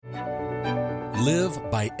Live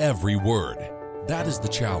by every word. That is the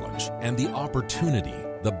challenge and the opportunity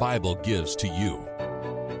the Bible gives to you.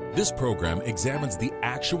 This program examines the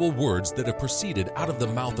actual words that have proceeded out of the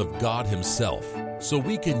mouth of God Himself, so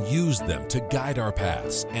we can use them to guide our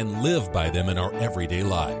paths and live by them in our everyday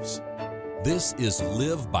lives. This is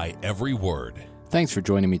Live by Every Word. Thanks for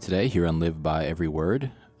joining me today here on Live by Every Word.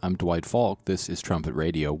 I'm Dwight Falk. This is Trumpet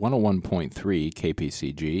Radio 101.3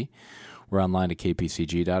 KPCG. We're online at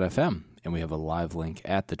kpcg.fm, and we have a live link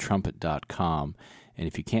at thetrumpet.com. And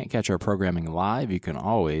if you can't catch our programming live, you can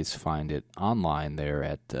always find it online there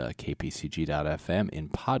at kpcg.fm in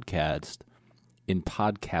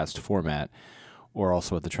podcast format, or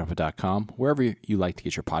also at thetrumpet.com. Wherever you like to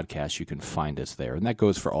get your podcasts, you can find us there. And that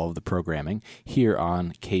goes for all of the programming here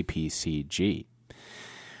on KPCG.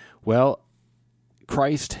 Well,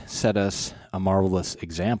 Christ set us a marvelous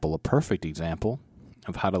example, a perfect example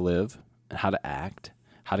of how to live and how to act,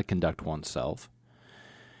 how to conduct oneself.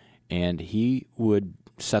 And He would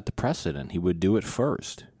set the precedent. He would do it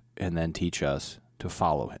first and then teach us to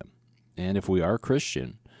follow Him. And if we are a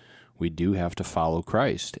Christian, we do have to follow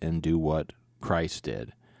Christ and do what Christ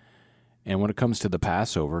did. And when it comes to the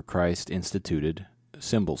Passover, Christ instituted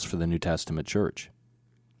symbols for the New Testament church.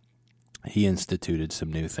 He instituted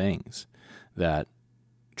some new things that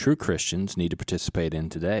true Christians need to participate in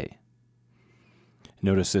today.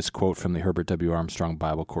 Notice this quote from the Herbert W. Armstrong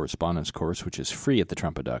Bible Correspondence Course, which is free at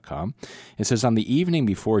thetrumpet.com. It says, "On the evening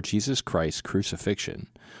before Jesus Christ's crucifixion,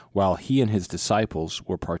 while He and His disciples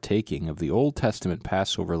were partaking of the Old Testament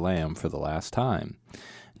Passover lamb for the last time,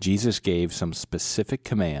 Jesus gave some specific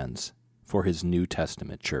commands for His New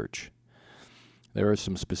Testament church." There are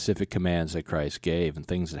some specific commands that Christ gave and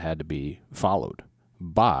things that had to be followed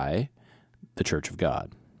by the church of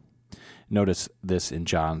God. Notice this in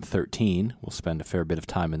John 13. We'll spend a fair bit of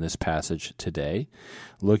time in this passage today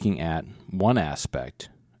looking at one aspect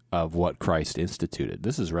of what Christ instituted.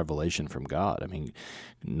 This is revelation from God. I mean,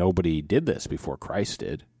 nobody did this before Christ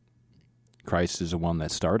did. Christ is the one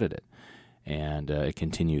that started it, and it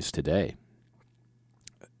continues today.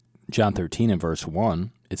 John 13 and verse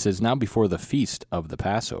 1, it says, "Now before the feast of the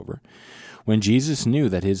Passover, when Jesus knew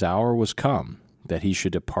that His hour was come, that He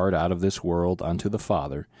should depart out of this world unto the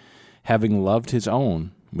Father, having loved His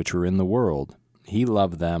own which were in the world, He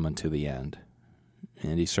loved them unto the end."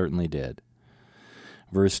 And He certainly did.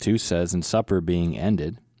 Verse 2 says, "And supper being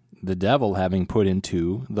ended, the devil having put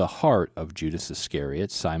into the heart of Judas Iscariot,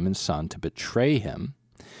 Simon's son, to betray Him,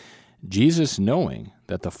 Jesus, knowing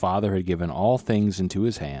that the Father had given all things into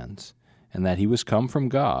His hands, and that He was come from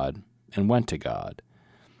God and went to God,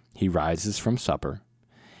 He rises from supper,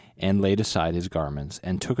 and laid aside His garments,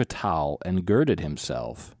 and took a towel, and girded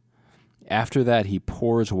Himself. After that He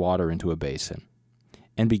pours water into a basin,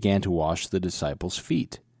 and began to wash the disciples'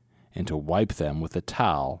 feet, and to wipe them with the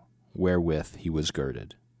towel wherewith He was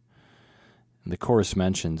girded." And the course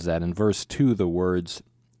mentions that in verse 2 the words,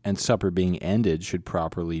 "and supper being ended," should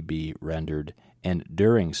properly be rendered, "and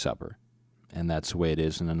during supper." And that's the way it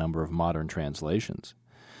is in a number of modern translations.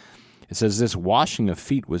 It says this washing of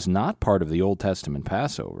feet was not part of the Old Testament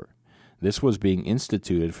Passover. This was being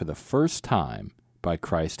instituted for the first time by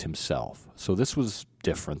Christ Himself. So this was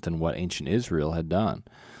different than what ancient Israel had done.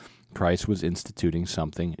 Christ was instituting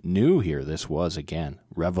something new here. This was, again,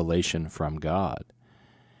 revelation from God.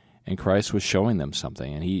 And Christ was showing them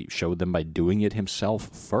something, and He showed them by doing it Himself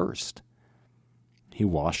first. He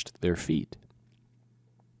washed their feet.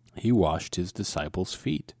 He washed His disciples'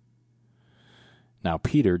 feet. Now,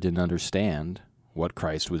 Peter didn't understand what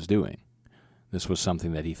Christ was doing. This was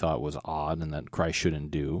something that he thought was odd and that Christ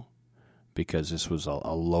shouldn't do, because this was a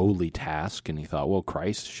lowly task, and he thought, well,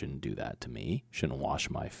 Christ shouldn't do that to me, shouldn't wash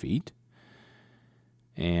my feet.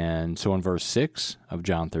 And so in verse 6 of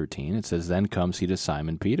John 13, it says, "Then comes He to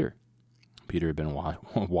Simon Peter." Peter had been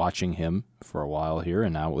watching Him for a while here,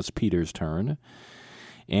 and now it was Peter's turn.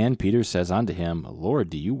 "And Peter says unto Him, Lord,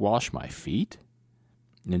 do you wash my feet?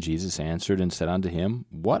 And Jesus answered and said unto him,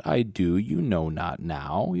 What I do you know not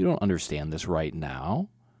now. You don't understand this right now.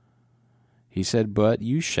 He said, But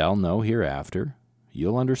you shall know hereafter.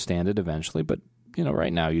 You'll understand it eventually, but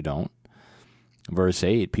right now you don't. Verse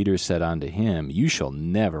 8, Peter said unto Him, You shall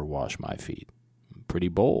never wash my feet. Pretty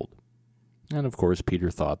bold. And of course,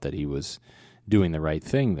 Peter thought that he was doing the right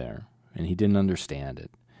thing there, and he didn't understand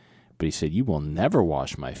it. But he said, You will never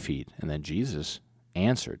wash my feet. And then Jesus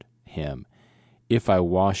answered him, If I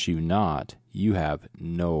wash you not, you have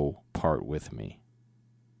no part with me.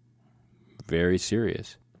 Very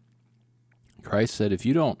serious. Christ said, if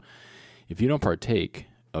you don't partake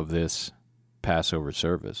of this Passover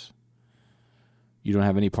service, you don't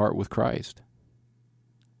have any part with Christ.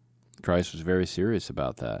 Christ was very serious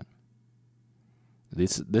about that.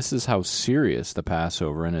 This is how serious the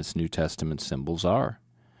Passover and its New Testament symbols are.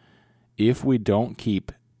 If we don't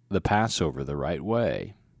keep the Passover the right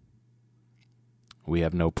way, we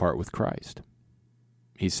have no part with Christ.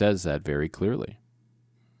 He says that very clearly.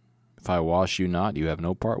 If I wash you not, you have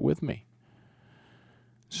no part with me.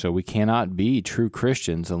 So we cannot be true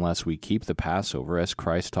Christians unless we keep the Passover as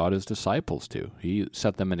Christ taught his disciples to. He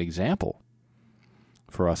set them an example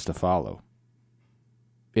for us to follow.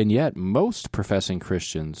 And yet, most professing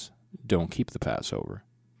Christians don't keep the Passover.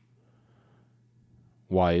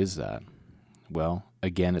 Why is that? Well,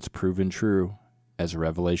 again, it's proven true. As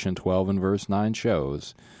Revelation 12 and verse 9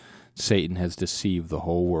 shows, Satan has deceived the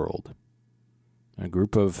whole world. A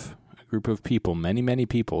group of people, many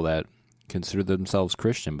people that consider themselves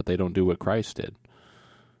Christian, but they don't do what Christ did.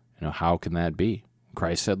 How can that be?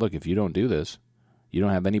 Christ said, look, if you don't do this, you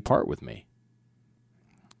don't have any part with me.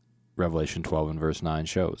 Revelation 12 and verse 9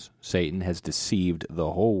 shows Satan has deceived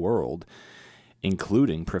the whole world,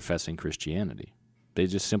 including professing Christianity. They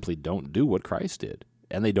just simply don't do what Christ did,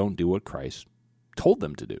 and they don't do what Christ told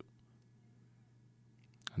them to do.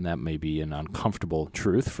 And that may be an uncomfortable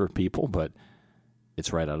truth for people, but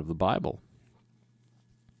it's right out of the Bible.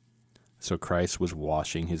 So Christ was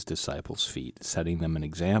washing his disciples' feet, setting them an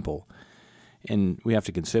example. And we have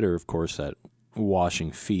to consider, of course, that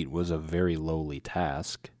washing feet was a very lowly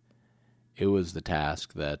task. It was the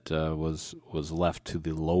task that was left to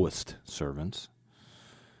the lowest servants.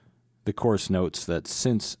 The course notes that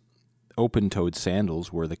since open-toed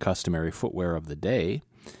sandals were the customary footwear of the day,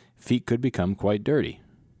 feet could become quite dirty.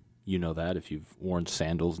 You know that if you've worn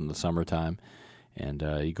sandals in the summertime and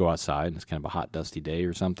you go outside and it's kind of a hot, dusty day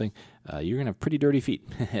or something, you're going to have pretty dirty feet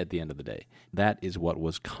at the end of the day. That is what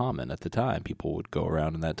was common at the time. People would go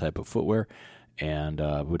around in that type of footwear and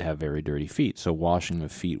would have very dirty feet. So washing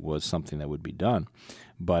of feet was something that would be done.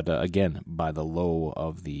 But again, by the low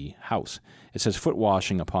of the house. It says foot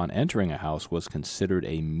washing upon entering a house was considered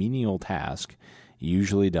a menial task,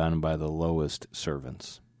 usually done by the lowest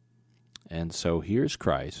servants. And so here's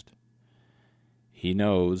Christ. He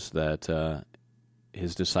knows that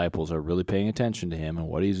his disciples are really paying attention to him and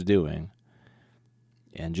what he's doing.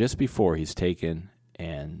 And just before he's taken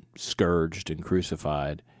and scourged and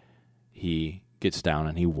crucified, he gets down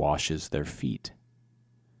and he washes their feet.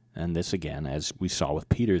 And this, again, as we saw with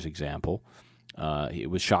Peter's example, it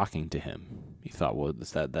was shocking to him. He thought, well,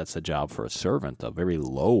 that's a job for a servant, a very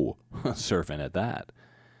low servant at that.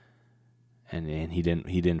 And he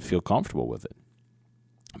didn't feel comfortable with it.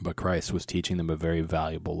 But Christ was teaching them a very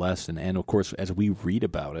valuable lesson. And, of course, as we read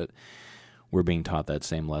about it, we're being taught that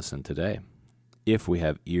same lesson today, if we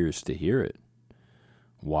have ears to hear it.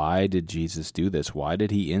 Why did Jesus do this? Why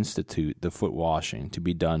did he institute the foot washing to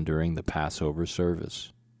be done during the Passover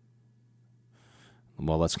service?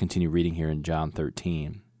 Well, let's continue reading here in John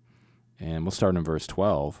 13, and we'll start in verse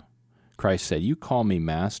 12. Christ said, "You call me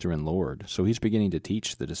Master and Lord." So he's beginning to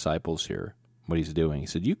teach the disciples here what he's doing. He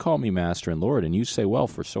said, "You call me Master and Lord, and you say, well,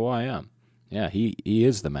 for so I am." Yeah, he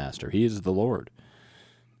is the Master. He is the Lord.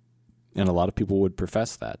 And a lot of people would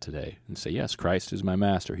profess that today and say, yes, Christ is my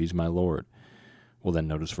Master. He's my Lord. Well, then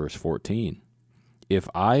notice verse 14. "If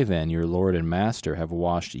I then, your Lord and Master, have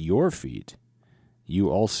washed your feet, you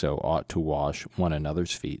also ought to wash one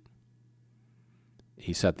another's feet."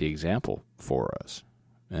 He set the example for us.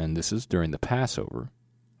 And this is during the Passover.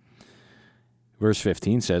 Verse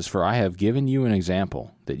 15 says, "For I have given you an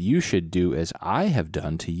example, that you should do as I have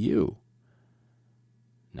done to you."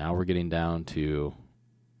 Now we're getting down to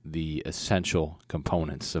the essential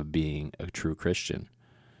components of being a true Christian.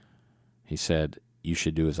 He said, "You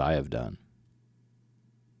should do as I have done."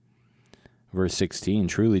 Verse 16,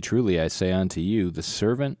 "Truly, truly, I say unto you, the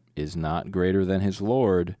servant is not greater than his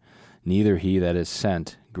Lord, neither he that is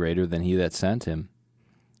sent greater than he that sent him.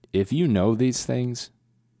 If you know these things,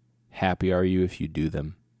 happy are you if you do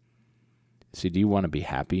them." See, do you want to be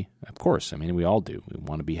happy? Of course. I mean, we all do. We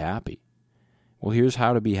want to be happy. Well, here's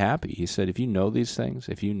how to be happy. He said, if you know these things,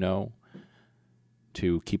 if you know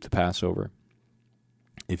to keep the Passover,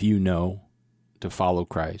 if you know to follow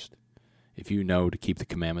Christ, if you know to keep the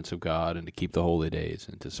commandments of God and to keep the holy days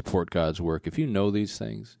and to support God's work, if you know these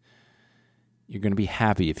things, you're going to be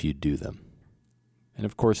happy if you do them. And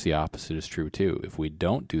of course, the opposite is true too. If we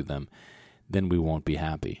don't do them, then we won't be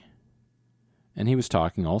happy. And he was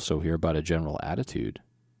talking also here about a general attitude,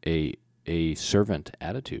 a servant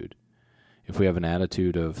attitude. If we have an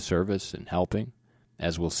attitude of service and helping,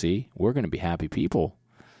 as we'll see, we're going to be happy people.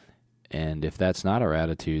 And if that's not our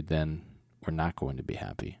attitude, then we're not going to be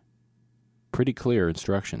happy. Pretty clear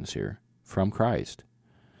instructions here from Christ.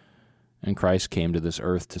 and Christ came to this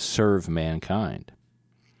earth to serve mankind.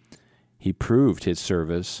 He proved his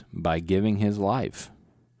service by giving his life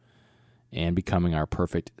and becoming our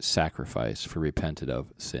perfect sacrifice for repented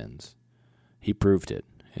of sins. He proved it,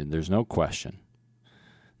 and there's no question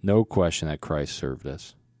that Christ served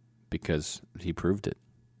us, because he proved it.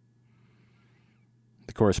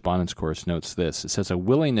 The correspondence course notes this. It says, a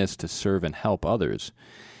willingness to serve and help others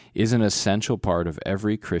is an essential part of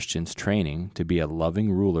every Christian's training to be a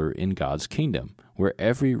loving ruler in God's kingdom, where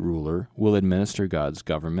every ruler will administer God's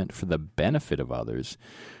government for the benefit of others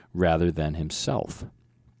rather than himself.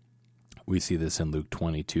 We see this in Luke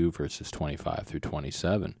 22, verses 25 through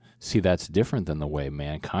 27. See, that's different than the way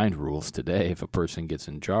mankind rules today. If a person gets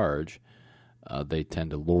in charge, they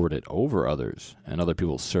tend to lord it over others, and other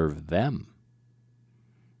people serve them.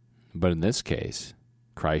 But in this case,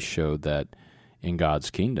 Christ showed that in God's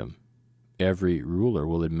kingdom, every ruler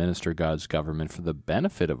will administer God's government for the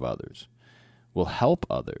benefit of others, will help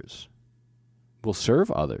others, will serve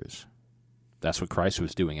others. That's what Christ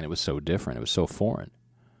was doing, and it was so different. It was so foreign.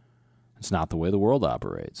 It's not the way the world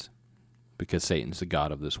operates, because Satan's the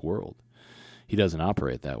god of this world. He doesn't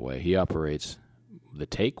operate that way. He operates the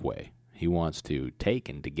take way. He wants to take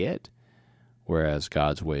and to get, whereas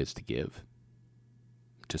God's way is to give,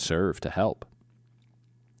 to serve, to help.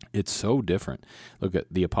 It's so different. Look at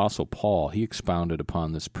the Apostle Paul. He expounded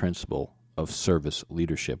upon this principle of service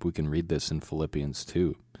leadership. We can read this in Philippians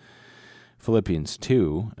 2. Philippians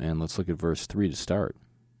 2, and let's look at verse 3 to start.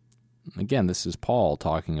 Again, this is Paul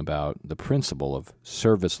talking about the principle of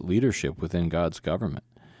service leadership within God's government.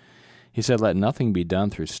 He said, let nothing be done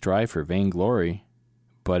through strife or vainglory,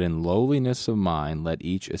 but in lowliness of mind let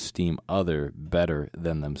each esteem other better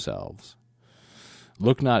than themselves.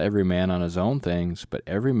 Look not every man on his own things, but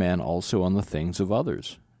every man also on the things of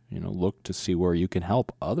others. Look to see where you can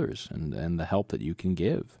help others and the help that you can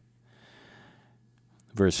give.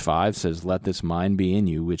 Verse 5 says, let this mind be in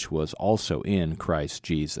you, which was also in Christ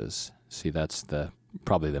Jesus. See, that's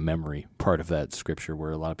probably the memory part of that scripture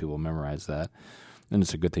where a lot of people memorize that. And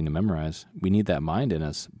it's a good thing to memorize. We need that mind in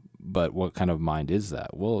us, but what kind of mind is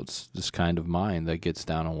that? Well, it's this kind of mind that gets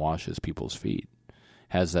down and washes people's feet,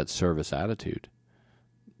 has that service attitude,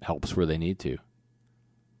 helps where they need to,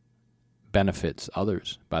 benefits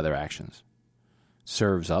others by their actions,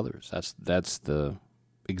 serves others. That's the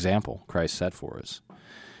example Christ set for us.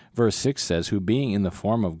 Verse 6 says, who being in the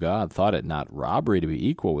form of God thought it not robbery to be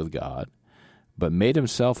equal with God, but made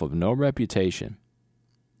himself of no reputation.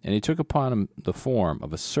 And he took upon him the form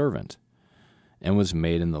of a servant, and was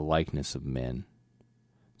made in the likeness of men.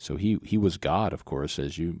 So he was God, of course,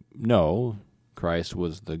 as you know. Christ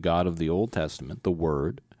was the God of the Old Testament, the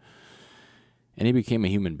Word, and he became a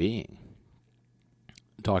human being.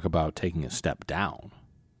 Talk about taking a step down.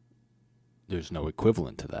 There's no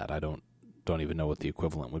equivalent to that. I don't even know what the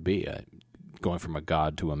equivalent would be. Going from a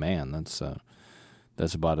God to a man,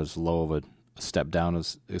 that's about as low of a step down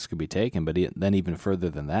as this could be taken. But then even further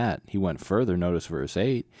than that, he went further. Notice verse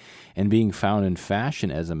 8, and being found in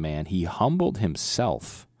fashion as a man, he humbled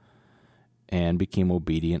himself and became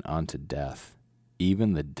obedient unto death,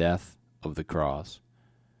 even the death of the cross.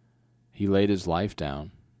 He laid his life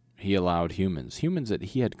down. He allowed humans that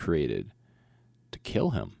he had created, to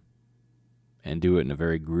kill him and do it in a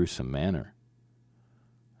very gruesome manner.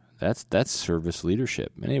 That's service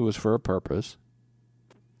leadership, and it was for a purpose,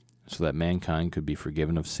 so that mankind could be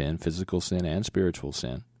forgiven of sin, physical sin and spiritual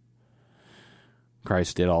sin.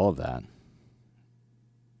 Christ did all of that.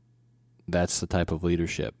 That's the type of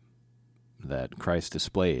leadership that Christ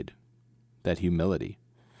displayed, that humility.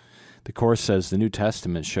 The Course says the New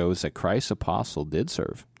Testament shows that Christ's apostle did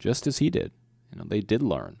serve, just as he did. They did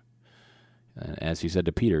learn. And as he said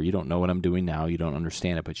to Peter, you don't know what I'm doing now, you don't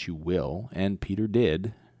understand it, but you will. And Peter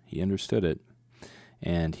did. He understood it.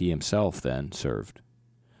 And he himself then served.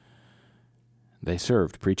 They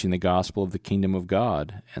served, preaching the gospel of the kingdom of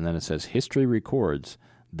God. And then it says, history records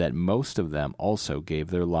that most of them also gave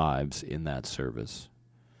their lives in that service.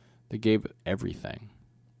 They gave everything.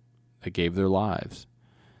 They gave their lives.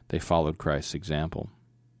 They followed Christ's example.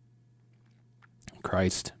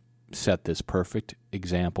 Christ set this perfect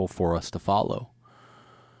example for us to follow.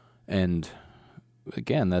 And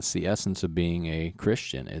again, that's the essence of being a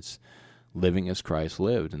Christian. It's living as Christ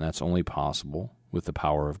lived, and that's only possible with the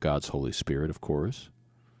power of God's Holy Spirit, of course.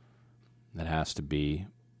 That has to be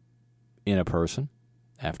in a person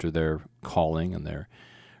after their calling and their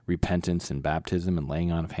repentance and baptism and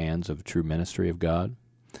laying on of hands of true ministry of God.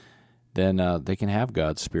 Then they can have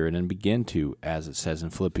God's Spirit and begin to, as it says in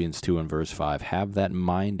Philippians 2 and verse 5, have that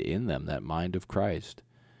mind in them, that mind of Christ.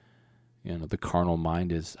 The carnal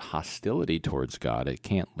mind is hostility towards God. It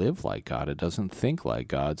can't live like God. It doesn't think like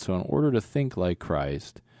God. So in order to think like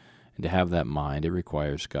Christ and to have that mind, it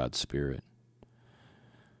requires God's Spirit.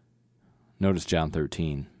 Notice John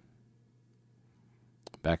 13.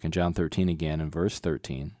 Back in John 13 again, in verse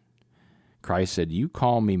 13, Christ said, "You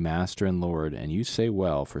call me Master and Lord, and you say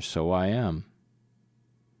well, for so I am."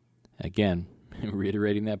 Again,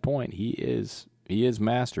 reiterating that point, He is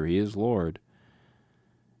Master, He is Lord.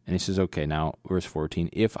 And He says, okay, now, verse 14,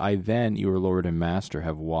 "If I then, your Lord and Master,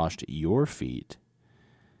 have washed your feet,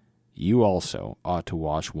 you also ought to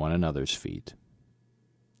wash one another's feet."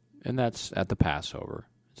 And that's at the Passover.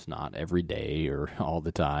 It's not every day or all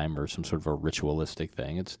the time or some sort of a ritualistic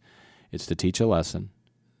thing. It's to teach a lesson,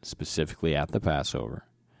 specifically at the Passover,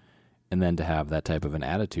 and then to have that type of an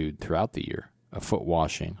attitude throughout the year, a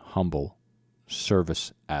foot-washing, humble,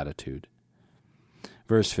 service attitude.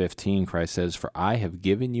 Verse 15, Christ says, "For I have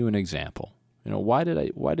given you an example." Why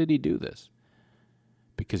did He do this?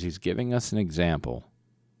 Because He's giving us an example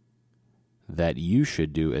that you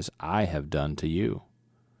should do as I have done to you.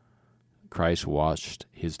 Christ washed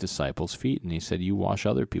His disciples' feet, and He said, you wash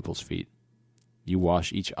other people's feet. You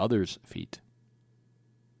wash each other's feet.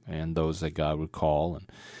 And those that God would call and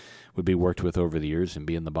would be worked with over the years and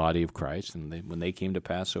be in the body of Christ. And when they came to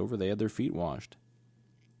Passover, they had their feet washed.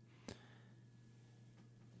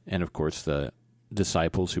 And of course, the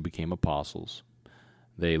disciples who became apostles,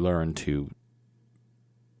 they learned to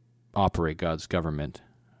operate God's government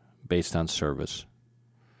based on service.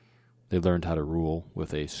 They learned how to rule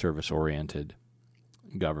with a service-oriented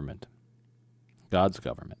government, God's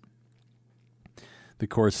government. The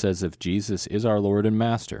Course says if Jesus is our Lord and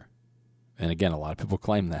Master, and again, a lot of people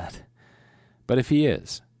claim that, but if He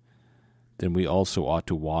is, then we also ought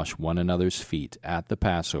to wash one another's feet at the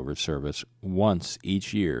Passover service once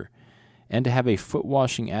each year, and to have a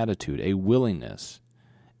foot-washing attitude, a willingness,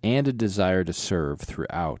 and a desire to serve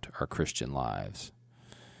throughout our Christian lives.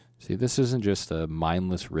 See, this isn't just a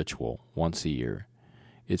mindless ritual once a year.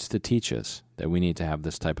 It's to teach us that we need to have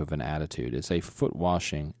this type of an attitude. It's a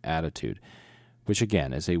foot-washing attitude, which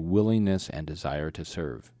again is a willingness and desire to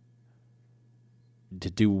serve, to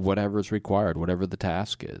do whatever is required, whatever the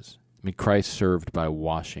task is. Christ served by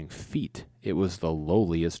washing feet. It was the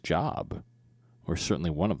lowliest job, or certainly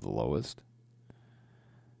one of the lowest.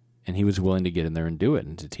 And He was willing to get in there and do it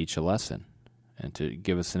and to teach a lesson and to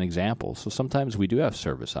give us an example. So sometimes we do have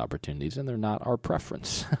service opportunities, and they're not our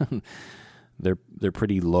preference. They're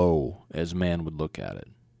pretty low as man would look at it.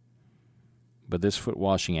 But this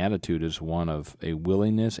foot-washing attitude is one of a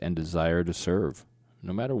willingness and desire to serve,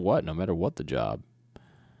 no matter what the job.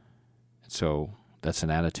 So that's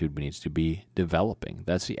an attitude we need to be developing.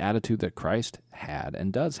 That's the attitude that Christ had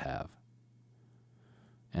and does have.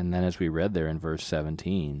 And then as we read there in verse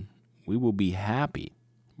 17, we will be happy.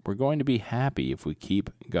 We're going to be happy if we keep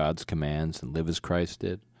God's commands and live as Christ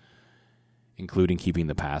did, including keeping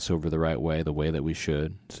the Passover the right way, the way that we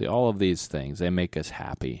should. See, all of these things, they make us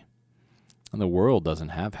happy. And the world doesn't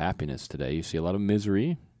have happiness today. You see a lot of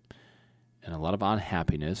misery and a lot of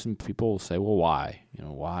unhappiness, and people will say, well, why?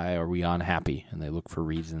 Why are we unhappy? And they look for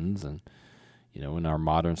reasons. And, in our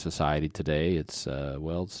modern society today, it's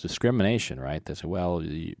discrimination, right? They say, well,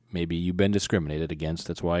 maybe you've been discriminated against.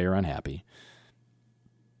 That's why you're unhappy.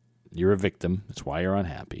 You're a victim. That's why you're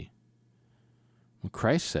unhappy. Well,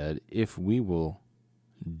 Christ said, if we will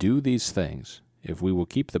do these things, if we will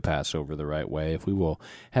keep the Passover the right way, if we will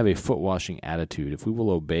have a foot-washing attitude, if we will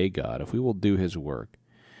obey God, if we will do His work,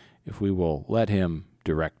 if we will let Him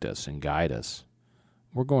direct us and guide us,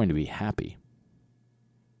 we're going to be happy.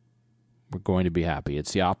 We're going to be happy.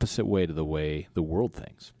 It's the opposite way to the way the world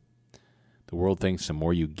thinks. The world thinks the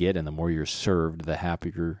more you get and the more you're served, the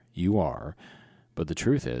happier you are. But the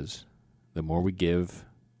truth is, the more we give,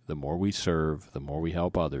 the more we serve, the more we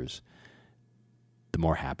help others, the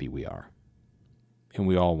more happy we are. And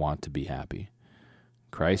we all want to be happy.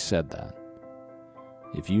 Christ said that.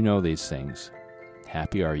 If you know these things,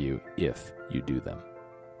 happy are you if you do them.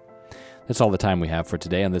 That's all the time we have for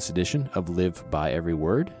today on this edition of Live by Every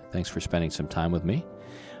Word. Thanks for spending some time with me.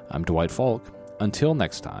 I'm Dwight Falk. Until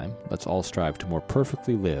next time, let's all strive to more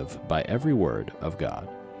perfectly live by every word of God.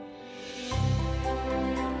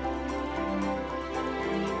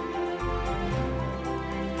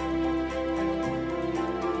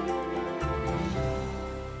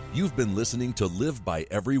 You've been listening to Live by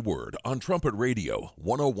Every Word on Trumpet Radio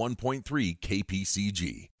 101.3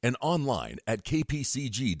 KPCG and online at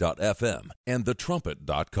kpcg.fm and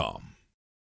thetrumpet.com.